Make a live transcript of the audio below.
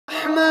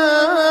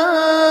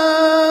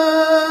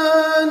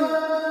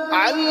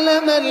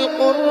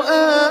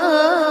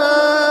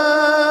القرآن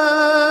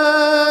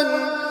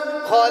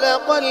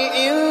خلق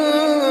الإنسان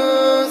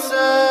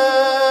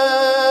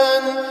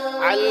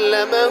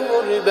علمه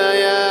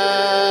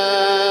البيان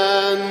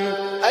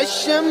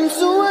الشمس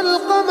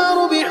والقمر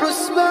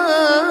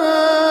بحسبان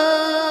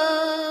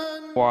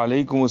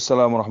ওয়ালাইকুম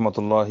আসসালাম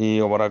রহমতুল্লাহি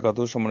ওয়া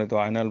বারাকাতুহু। সম্মানিত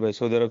আইনাল ভাই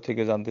সৌদি আরব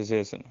থেকে জানতে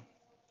চেয়েছেন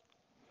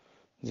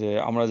যে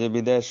আমরা যে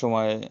বিদায়ের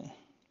সময়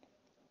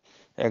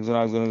একজন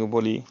আরেকজনকে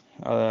বলি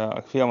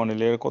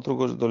ফিয়ামানিল্লাহ,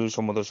 কতটুকু দলিল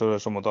সম্মত,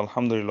 শরীয়ত সম্মত?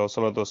 আলহামদুলিল্লাহ,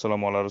 সাল্লাতু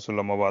ওয়াসসালামু আলা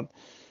রাসূলিল্লাহ, মাবাদ।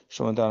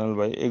 সম্মানিত আইনাল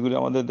ভাই, এগুলি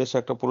আমাদের দেশে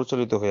একটা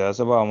প্রচলিত হয়ে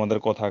আছে, বা আমাদের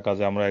কথা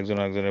কাজে আমরা একজন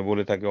আরেকজনের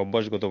বলে থাকি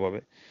অভ্যাসগতভাবে।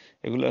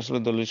 এগুলো আসলে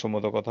দলিল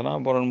সম্মত কথা না,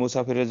 বরং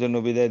মুসাফিরের জন্য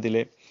বিদায়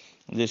দিলে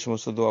যে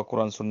সমস্ত দোয়া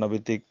কোরআন সুন্নাহ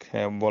ভিত্তিক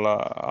বলা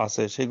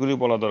আছে সেগুলি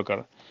বলা দরকার।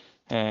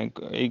 হ্যাঁ,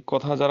 এই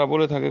কথা যারা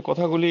বলে থাকে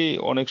কথাগুলি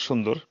অনেক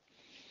সুন্দর।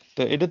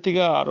 তো এটার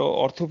থেকে আরো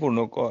অর্থপূর্ণ,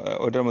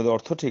 ওইটার মধ্যে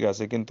অর্থ ঠিক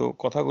আছে, কিন্তু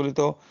কথাগুলি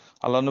তো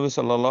আল্লাহ নবী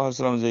সাল্লাল্লাহু আলাইহি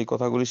ওয়াসাল্লাম যে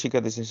কথাগুলি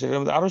শিক্ষা দিয়েছেন সেটার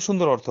মধ্যে আরো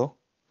সুন্দর অর্থ।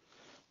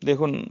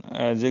 দেখুন,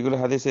 যেগুলি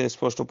হাদিসে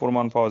স্পষ্ট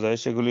প্রমাণ পাওয়া যায়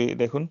সেগুলি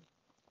দেখুন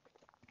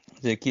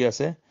যে কি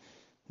আছে,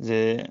 যে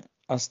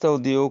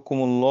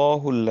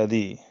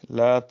আস্তাউদিউকুমুল্লাহুল্লাযী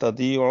লা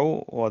তাদিউ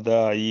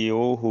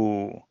ওয়াদাইউহু,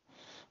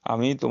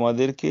 আমি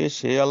তোমাদেরকে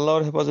সেই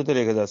আল্লাহর হেফাজতে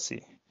রেখে যাচ্ছি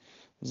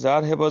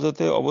যার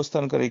হেফাজতে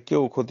অবস্থানকারী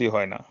কেউ ক্ষতি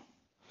হয় না।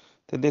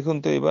 তো দেখুন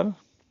তো এবার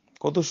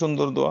কত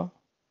সুন্দর দোয়া।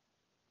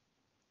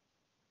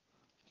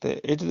 তো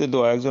এটাতে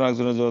দোয়া একজন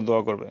একজনের জন্য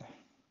দোয়া করবে।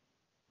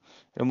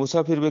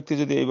 মুসাফির ব্যক্তি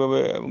যদি এইভাবে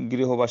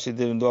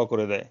গৃহবাসীদের দোয়া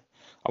করে দেয়,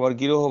 আবার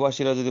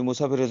গৃহবাসীরা যদি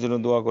মুসাফিরের জন্য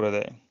দোয়া করে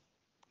দেয়,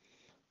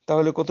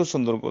 তাহলে কত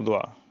সুন্দর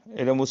দোয়া।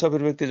 এটা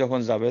মুসাফির ব্যক্তি যখন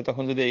যাবে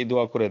তখন যদি এই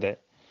দোয়া করে দেয়,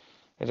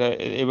 এটা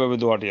এইভাবে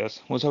দোয়াটি আছে।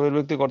 মুসাফির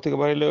ব্যক্তি ঘর থেকে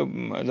বাইরে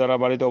যারা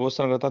বাড়িতে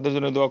অবস্থান করে তাদের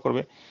জন্য দোয়া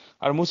করবে।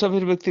 আর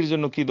মুসাফির ব্যক্তির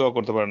জন্য কি দোয়া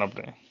করতে পারেন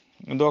আপনি?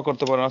 দোয়া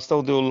করতে পারেন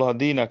আস্তাউদিউল্লাহ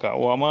দীনাকা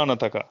ও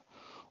আমানাতাকা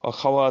ও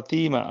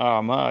খাওয়াতিমা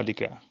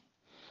আমালিকা,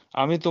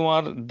 আমি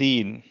তোমার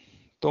দিন,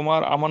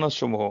 তোমার আমানত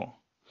সমূহ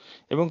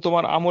এবং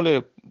তোমার আমলের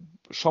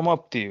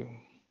সমাপ্তি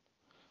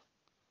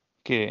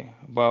কে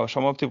বা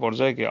সমাপ্তি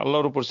পর্যায়কে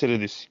আল্লাহর উপর ছেড়ে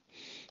দিচ্ছি।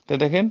 তো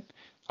দেখেন,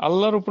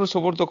 আল্লাহর উপর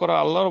সুপর্দ করা,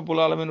 আল্লাহ রাব্বুল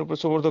আলামিনের উপর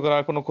সুপর্দ করা,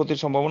 আর কোনো ক্ষতির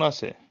সম্ভাবনা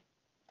আছে?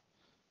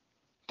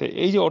 তো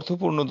এই যে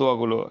অর্থপূর্ণ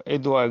দোয়াগুলো, এই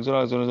দোয়া একজন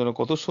একজনের জন্য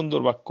কত সুন্দর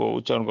বাক্য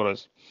উচ্চারণ করা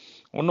আছে।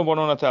 অন্য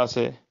বর্ণনাতে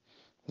আছে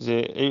যে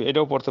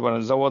এটাও পড়তে পারেন,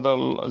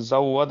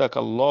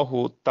 জাওয়াদাকাল্লাহু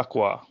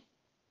তাকওয়া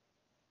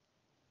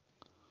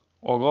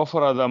ওয়া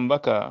গফারা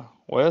যামবাকা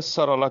ওয়া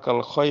ইয়াসসারা লাকাল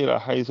খায়রা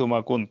হাইথুমা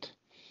কুনত,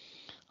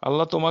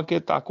 আল্লাহ তোমাকে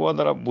তাকওয়া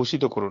দ্বারা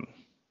ভূষিত করুন,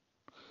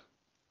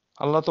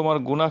 আল্লাহ তোমার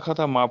গুনাহ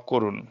খাতা মাফ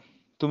করুন,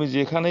 তুমি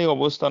যেখানেই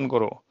অবস্থান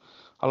করো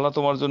আল্লাহ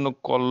তোমার জন্য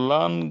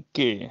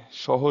কল্যাণকে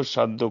সহজ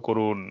সাধ্য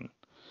করুন।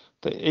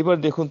 তো এবার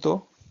দেখুন তো,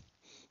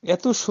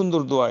 এত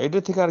সুন্দর দোয়া, এটা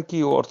থেকে আর কি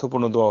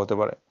অর্থপূর্ণ দোয়া হতে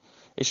পারে?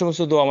 এই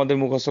সমস্ত দোয়া আমাদের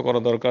মুখস্থ করা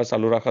দরকার,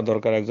 চালু রাখা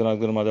দরকার, একজন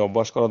একজনের মাঝে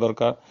অভ্যাস করা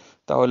দরকার।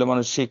 তাহলে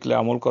মানুষ শিখলে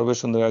আমল করবে,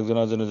 সুন্দর একজন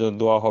একজনের জন্য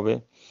দোয়া হবে।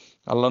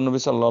 আল্লাহ নবী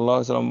সাল্লাল্লাহু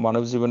আলাইহি ওয়াসাল্লাম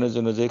মানব জীবনের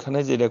জন্য যেখানে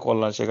যেটা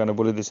কল্যাণ সেখানে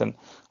বলে দিয়েছেন,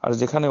 আর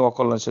যেখানে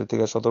অকল্যাণ সে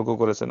থেকে সতর্ক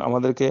করেছেন।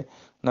 আমাদেরকে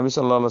নবী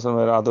সাল্লাল্লাহু আলাইহি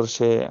ওয়াসাল্লামের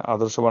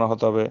আদর্শবান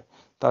হতে হবে,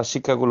 তার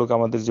শিক্ষাগুলোকে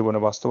আমাদের জীবনে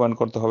বাস্তবায়ন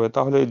করতে হবে।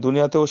 তাহলে এই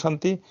দুনিয়াতেও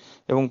শান্তি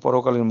এবং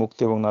পরকালীন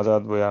মুক্তি এবং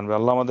নাজাত বয়ে আনবে।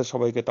 আল্লাহ আমাদের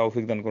সবাইকে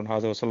তৌফিক দান করুন।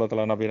 হাযা ওয়া সাল্লাল্লাহু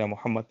আলা নবিয়িনা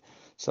মুহাম্মদ।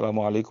 আসসালামু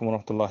আলাইকুম ওয়া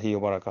রাহমাতুল্লাহি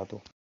ওয়া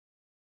বারাকাতুহু।